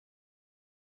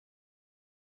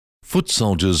Foot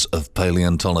Soldiers of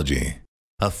Palaeontology,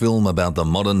 a film about the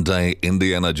modern-day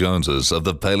Indiana Joneses of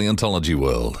the paleontology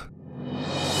world.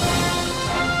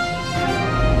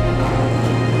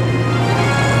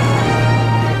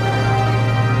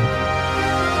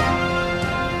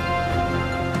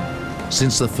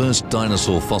 Since the first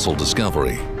dinosaur fossil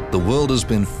discovery, the world has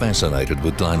been fascinated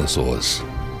with dinosaurs.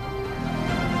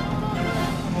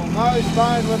 No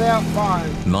stone without bone.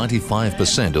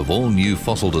 95% of all new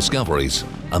fossil discoveries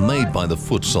are made by the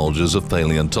foot soldiers of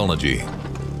paleontology.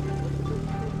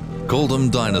 Call them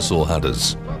dinosaur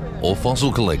hunters, or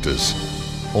fossil collectors,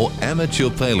 or amateur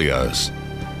paleos.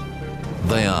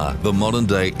 They are the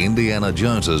modern-day Indiana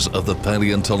Joneses of the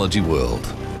paleontology world.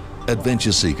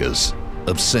 Adventure seekers,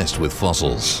 obsessed with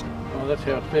fossils. Oh, that's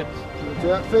how it fits. That's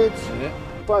how it fits. Yeah.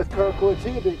 Both coracoids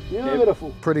here, beautiful.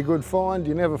 Yep. Pretty good find,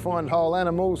 you never find whole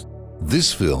animals.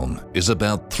 This film is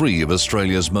about three of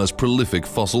Australia's most prolific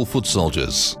fossil foot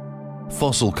soldiers.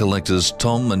 Fossil collectors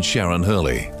Tom and Sharon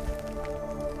Hurley.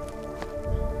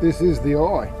 This is the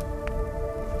eye.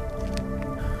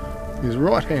 His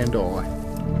right-hand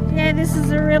eye. Yeah, this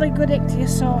is a really good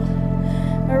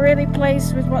ichthyosaur. We're really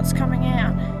pleased with what's coming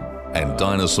out. And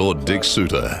Dinosaur Dick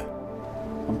Suter.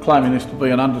 I'm claiming this to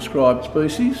be an undescribed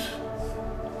species.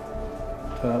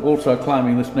 Also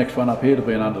claiming this next one up here to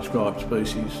be an undescribed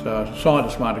species.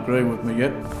 Scientists won't agree with me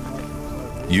yet.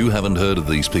 You haven't heard of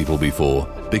these people before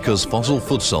because fossil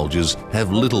foot soldiers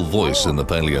have little voice in the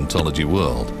paleontology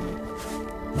world.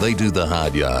 They do the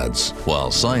hard yards, while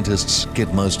scientists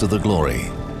get most of the glory.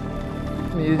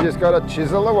 You just got to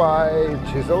chisel away,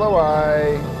 chisel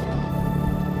away.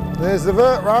 There's the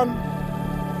vert run.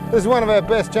 This is one of our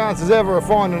best chances ever of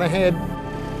finding a head.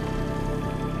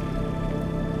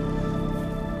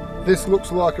 This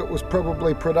looks like it was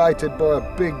probably predated by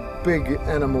a big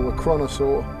animal, a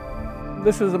chronosaur.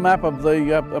 This is a map of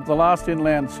the last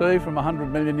inland sea from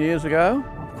 100 million years ago.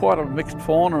 Quite a mixed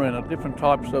fauna in it, different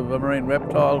types of marine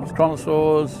reptiles,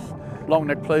 chronosaurs,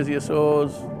 long-necked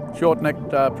plesiosaurs, short-necked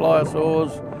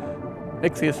pliosaurs,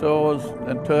 ichthyosaurs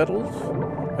and turtles.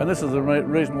 And this is the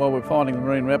reason why we're finding the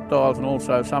marine reptiles and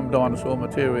also some dinosaur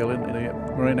material in the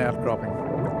marine outcropping.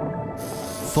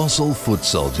 Fossil foot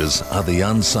soldiers are the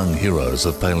unsung heroes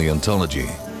of paleontology,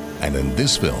 and in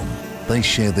this film, they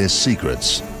share their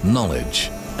secrets, knowledge,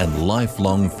 and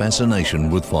lifelong fascination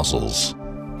with fossils.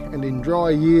 And in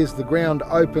dry years, the ground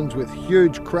opens with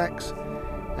huge cracks,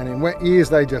 and in wet years,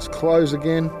 they just close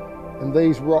again, and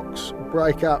these rocks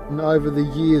break up, and over the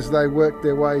years, they work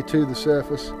their way to the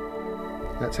surface.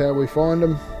 That's how we find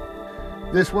them.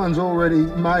 This one's already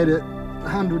made it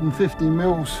 150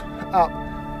 mils up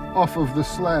off of the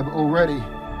slab already.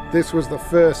 This was the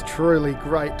first truly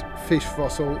great fish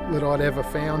fossil that I'd ever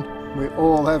found. We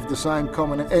all have the same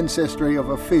common ancestry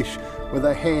of a fish with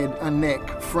a head, a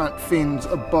neck, front fins,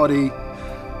 a body,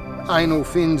 anal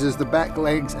fins as the back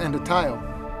legs and a tail.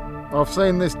 I've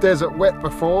seen this desert wet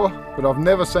before, but I've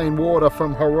never seen water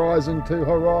from horizon to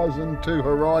horizon to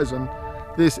horizon.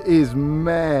 This is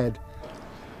mad.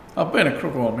 I've been a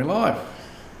crook all my life.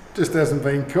 Just hasn't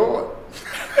been caught.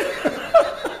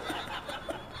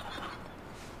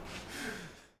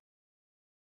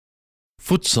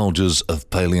 Foot Soldiers of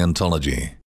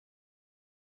Paleontology.